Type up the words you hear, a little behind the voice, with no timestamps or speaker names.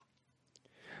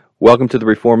Welcome to the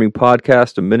Reforming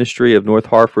Podcast, a ministry of North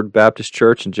Hartford Baptist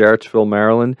Church in Jarrettsville,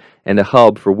 Maryland, and a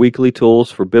hub for weekly tools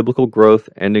for biblical growth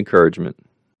and encouragement.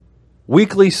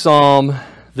 Weekly Psalm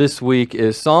this week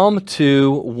is Psalm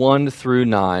 2, 1 through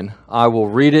 9. I will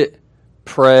read it,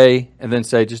 pray, and then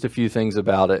say just a few things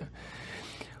about it.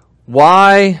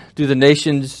 Why do the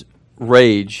nations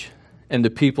rage and the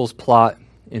peoples plot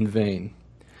in vain?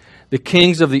 The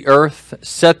kings of the earth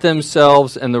set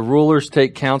themselves, and the rulers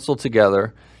take counsel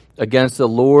together against the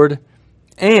Lord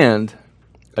and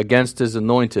against his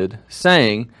anointed,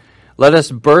 saying, "Let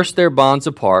us burst their bonds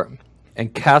apart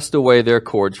and cast away their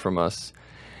cords from us."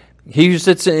 He who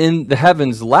sits in the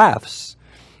heavens laughs.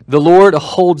 The Lord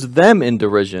holds them in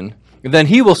derision. Then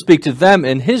he will speak to them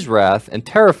in his wrath and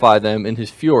terrify them in his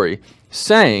fury,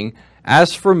 saying,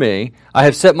 "As for me, I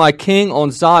have set my king on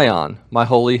Zion, my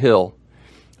holy hill.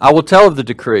 I will tell of the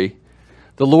decree.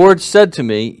 The Lord said to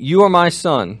me, 'You are my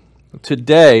son.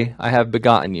 Today I have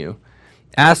begotten you.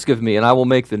 Ask of me, and I will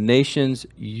make the nations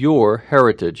your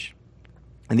heritage,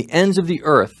 and the ends of the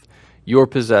earth your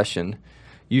possession.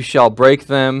 You shall break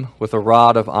them with a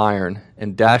rod of iron,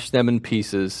 and dash them in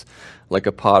pieces like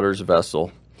a potter's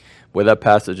vessel." Boy, that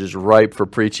passage is ripe for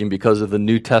preaching because of the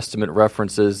New Testament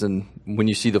references, and when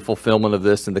you see the fulfillment of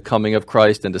this and the coming of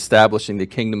Christ and establishing the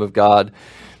kingdom of God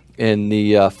in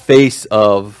the face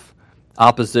of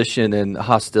opposition and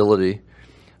hostility.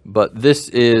 But this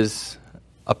is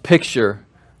a picture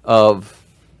of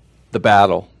the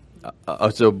battle.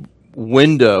 It's a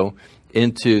window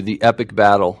into the epic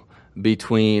battle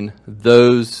between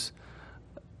those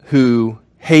who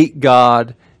hate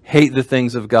God, hate the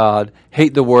things of God,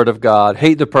 hate the word of God,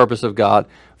 hate the purpose of God,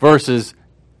 versus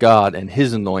God and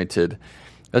his anointed.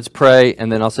 Let's pray,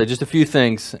 and then I'll say just a few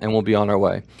things, and we'll be on our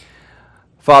way.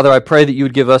 Father, I pray that you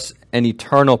would give us an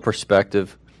eternal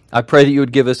perspective. I pray that you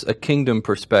would give us a kingdom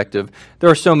perspective. There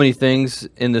are so many things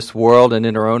in this world and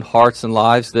in our own hearts and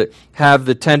lives that have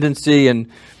the tendency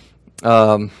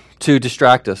to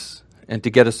distract us and to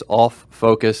get us off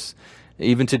focus,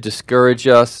 even to discourage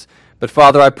us. But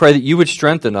Father, I pray that you would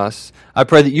strengthen us. I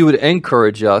pray that you would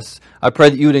encourage us. I pray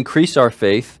that you would increase our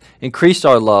faith, increase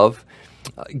our love.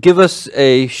 Give us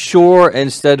a sure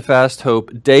and steadfast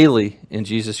hope daily in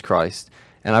Jesus Christ.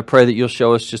 And I pray that you'll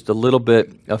show us just a little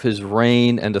bit of his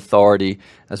reign and authority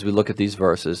as we look at these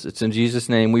verses. It's in Jesus'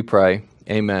 name we pray.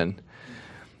 Amen.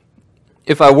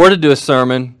 If I were to do a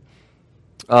sermon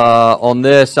on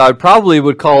this, I probably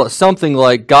would call it something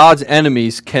like God's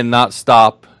enemies cannot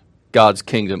stop God's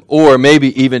kingdom, or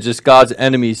maybe even just God's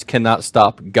enemies cannot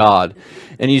stop God.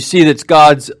 And you see that it's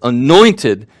God's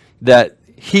anointed that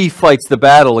he fights the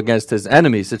battle against his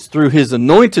enemies. It's through his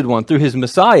anointed one, through his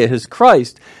Messiah, his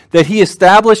Christ, that he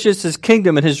establishes his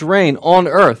kingdom and his reign on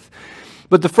earth.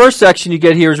 But the first section you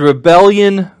get here is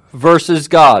rebellion versus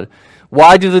God.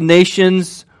 Why do the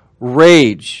nations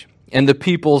rage and the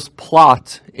peoples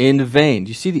plot in vain? Do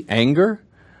you see the anger?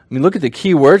 I mean, look at the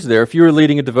key words there. If you were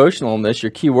leading a devotional on this,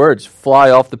 your key words fly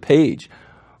off the page.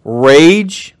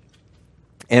 Rage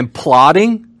and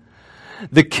plotting.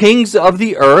 The kings of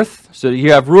the earth, so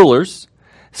you have rulers,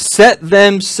 set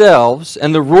themselves,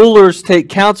 and the rulers take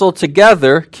counsel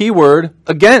together, keyword,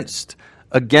 against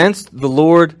the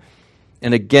Lord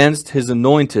and against his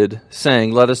anointed,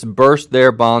 saying, "Let us burst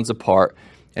their bonds apart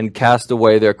and cast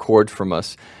away their cord from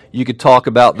us." You could talk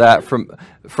about that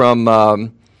from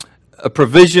a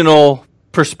provisional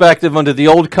perspective under the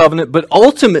old covenant, but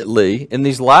ultimately, in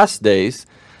these last days,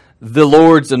 the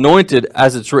Lord's anointed,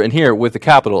 as it's written here, with a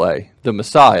capital A, the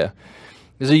Messiah.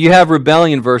 So you have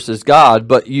rebellion versus God,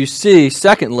 but you see,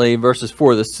 secondly, verses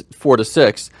 4 to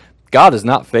 6, God is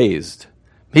not fazed.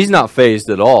 He's not fazed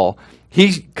at all.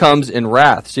 He comes in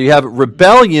wrath. So you have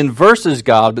rebellion versus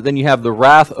God, but then you have the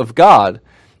wrath of God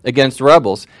against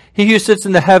rebels. He who sits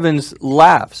in the heavens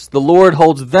laughs. The Lord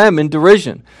holds them in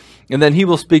derision. And then he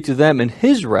will speak to them in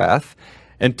his wrath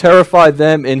and terrify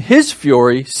them in his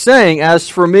fury, saying, "As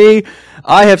for me,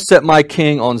 I have set my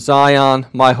king on Zion,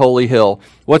 my holy hill."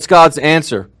 What's God's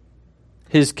answer?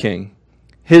 His king,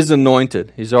 his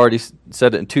anointed. He's already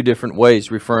said it in two different ways,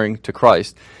 referring to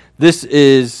Christ. This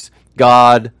is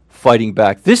God fighting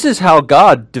back. This is how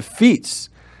God defeats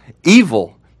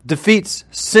evil, defeats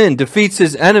sin, defeats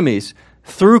his enemies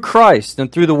through Christ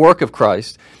and through the work of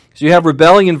Christ. So you have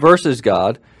rebellion versus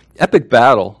God, epic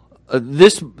battle.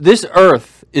 This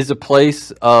earth is a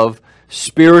place of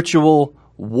spiritual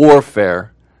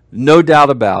warfare, no doubt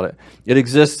about it. It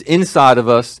exists inside of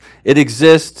us. It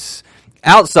exists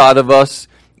outside of us,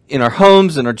 in our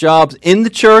homes, in our jobs, in the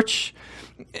church,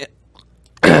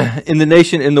 in the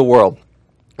nation, in the world.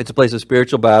 It's a place of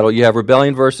spiritual battle. You have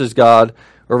rebellion versus God,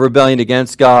 or rebellion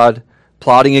against God,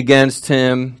 plotting against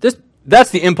him.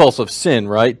 That's the impulse of sin,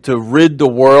 right? To rid the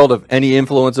world of any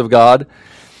influence of God.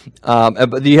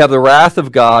 But you have the wrath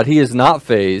of God. He is not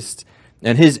fazed.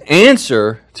 And his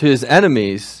answer to his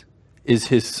enemies is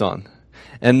his Son.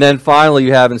 And then finally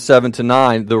you have in 7 to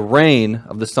 9 the reign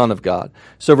of the Son of God.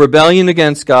 So rebellion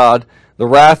against God, the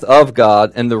wrath of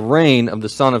God, and the reign of the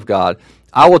Son of God.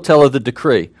 I will tell of the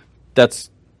decree. That's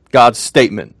God's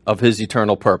statement of his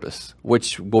eternal purpose,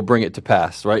 which will bring it to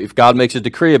pass, right? If God makes a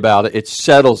decree about it, it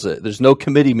settles it. There's no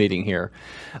committee meeting here.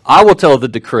 I will tell of the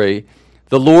decree.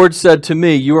 The Lord said to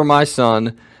me, you are my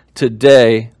son.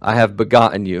 Today I have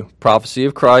begotten you. Prophecy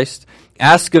of Christ.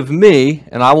 Ask of me,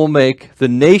 and I will make the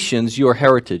nations your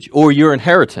heritage, or your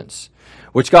inheritance,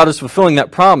 which God is fulfilling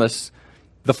that promise.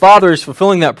 The Father is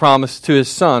fulfilling that promise to his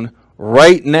Son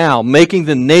right now, making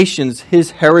the nations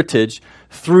his heritage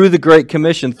through the Great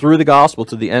Commission, through the gospel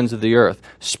to the ends of the earth,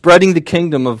 spreading the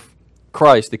kingdom of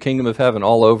Christ, the kingdom of heaven,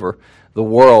 all over the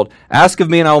world. Ask of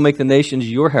me, and I will make the nations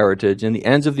your heritage, and the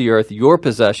ends of the earth your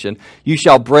possession. You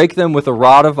shall break them with a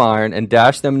rod of iron, and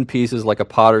dash them in pieces like a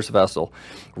potter's vessel.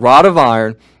 Rod of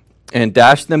iron, and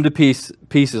dash them to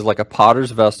pieces like a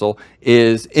potter's vessel,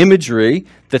 is imagery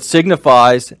that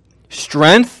signifies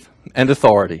strength and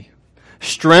authority.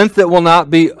 Strength that will not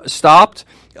be stopped,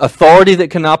 authority that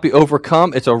cannot be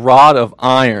overcome. It's a rod of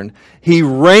iron. He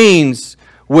reigns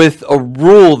with a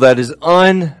rule that is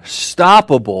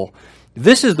unstoppable.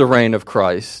 This is the reign of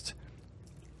Christ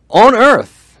on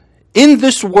earth, in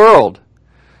this world,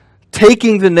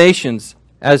 taking the nations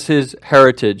as his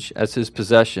heritage, as his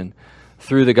possession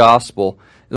through the gospel.